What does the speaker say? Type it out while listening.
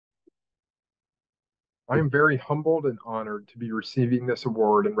I am very humbled and honored to be receiving this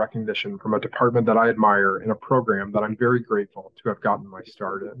award and recognition from a department that I admire and a program that I'm very grateful to have gotten my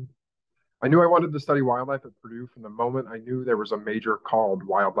start in. I knew I wanted to study wildlife at Purdue from the moment I knew there was a major called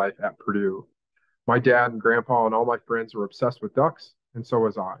wildlife at Purdue. My dad and grandpa and all my friends were obsessed with ducks, and so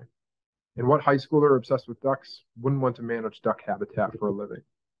was I. And what high schooler obsessed with ducks wouldn't want to manage duck habitat for a living?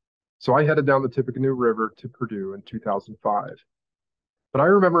 So I headed down the Tippecanoe River to Purdue in 2005. But I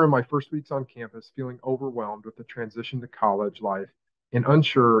remember in my first weeks on campus feeling overwhelmed with the transition to college life and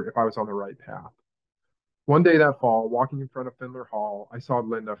unsure if I was on the right path. One day that fall, walking in front of Findler Hall, I saw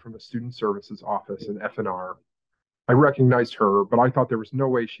Linda from the Student Services office in F&R. I recognized her, but I thought there was no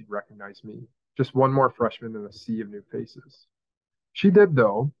way she'd recognize me, just one more freshman in a sea of new faces. She did,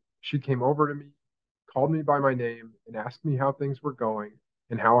 though. She came over to me, called me by my name, and asked me how things were going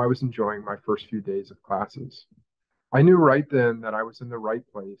and how I was enjoying my first few days of classes. I knew right then that I was in the right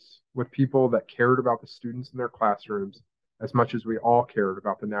place with people that cared about the students in their classrooms as much as we all cared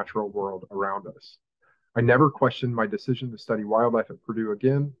about the natural world around us. I never questioned my decision to study wildlife at Purdue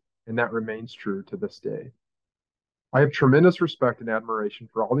again, and that remains true to this day. I have tremendous respect and admiration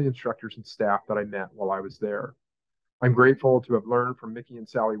for all the instructors and staff that I met while I was there. I'm grateful to have learned from Mickey and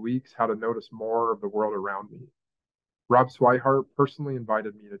Sally Weeks how to notice more of the world around me. Rob Swihart personally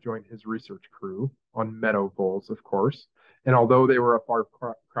invited me to join his research crew on meadow voles, of course. And although they were a far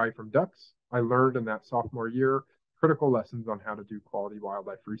cry from ducks, I learned in that sophomore year critical lessons on how to do quality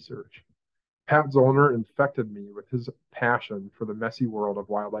wildlife research. Pat Zollner infected me with his passion for the messy world of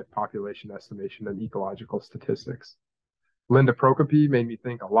wildlife population estimation and ecological statistics. Linda Prokopi made me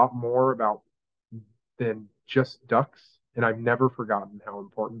think a lot more about than just ducks, and I've never forgotten how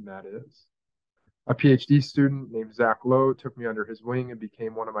important that is. A PhD student named Zach Lowe took me under his wing and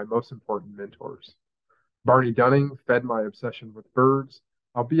became one of my most important mentors. Barney Dunning fed my obsession with birds,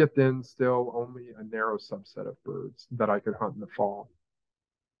 albeit then still only a narrow subset of birds that I could hunt in the fall.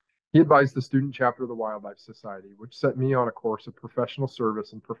 He advised the student chapter of the Wildlife Society, which set me on a course of professional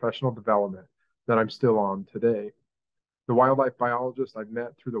service and professional development that I'm still on today. The wildlife biologists I've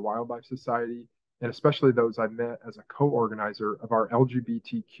met through the Wildlife Society, and especially those I met as a co-organizer of our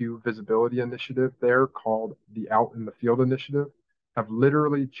LGBTQ visibility initiative there called the Out in the Field Initiative, have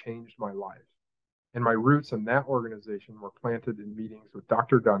literally changed my life. And my roots in that organization were planted in meetings with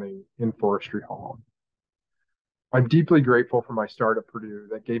Dr. Dunning in Forestry Hall. I'm deeply grateful for my start at Purdue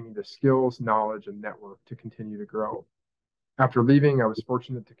that gave me the skills, knowledge, and network to continue to grow. After leaving, I was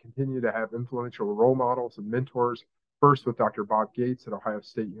fortunate to continue to have influential role models and mentors, first with Dr. Bob Gates at Ohio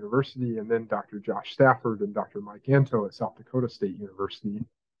State University, and then Dr. Josh Stafford and Dr. Mike Anto at South Dakota State University.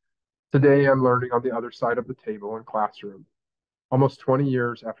 Today, I'm learning on the other side of the table and classroom. Almost 20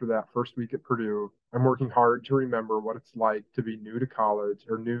 years after that first week at Purdue, I'm working hard to remember what it's like to be new to college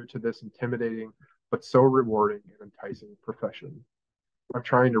or new to this intimidating but so rewarding and enticing profession. I'm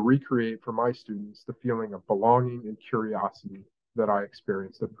trying to recreate for my students the feeling of belonging and curiosity that I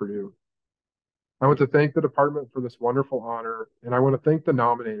experienced at Purdue. I want to thank the department for this wonderful honor, and I want to thank the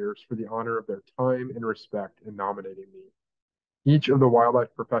nominators for the honor of their time and respect in nominating me. Each of the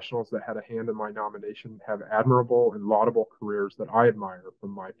wildlife professionals that had a hand in my nomination have admirable and laudable careers that I admire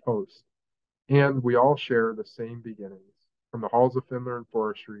from my post. And we all share the same beginnings, from the halls of Findler and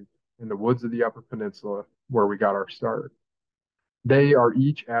Forestry in the woods of the Upper Peninsula, where we got our start. They are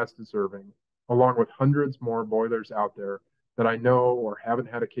each as deserving, along with hundreds more boilers out there that I know or haven't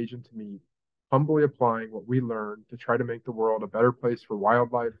had occasion to meet, humbly applying what we learned to try to make the world a better place for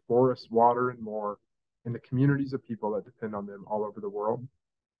wildlife, forests, water, and more, and the communities of people that depend on them all over the world.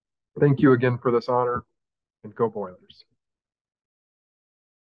 Thank you again for this honor, and go Boilers.